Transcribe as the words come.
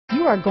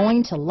you are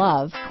going to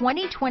love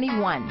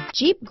 2021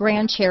 Jeep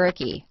Grand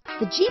Cherokee.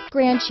 The Jeep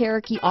Grand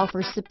Cherokee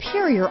offers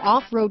superior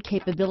off-road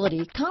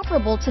capability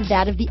comparable to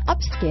that of the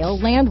upscale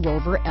Land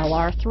Rover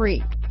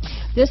LR3.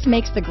 This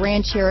makes the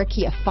Grand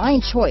Cherokee a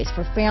fine choice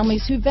for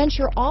families who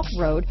venture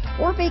off-road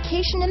or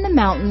vacation in the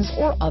mountains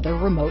or other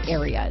remote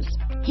areas.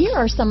 Here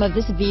are some of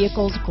this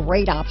vehicle's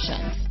great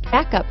options: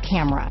 backup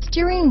camera,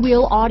 steering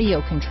wheel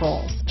audio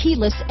controls,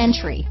 keyless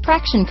entry,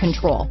 traction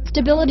control,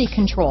 stability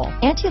control,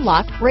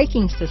 anti-lock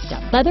braking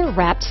system,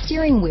 leather-wrapped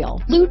steering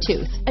wheel,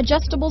 Bluetooth,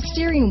 adjustable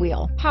steering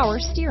wheel, power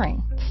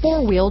steering,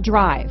 four-wheel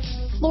drive,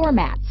 floor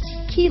mats,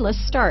 keyless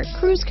start,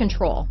 cruise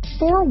control,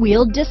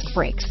 four-wheel disc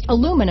brakes,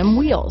 aluminum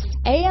wheels,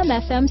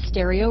 AM/FM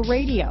stereo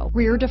radio,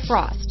 rear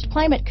defrost,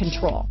 climate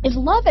control. Is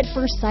love at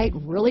first sight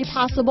really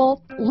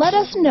possible? Let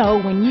us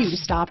know when you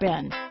stop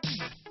in.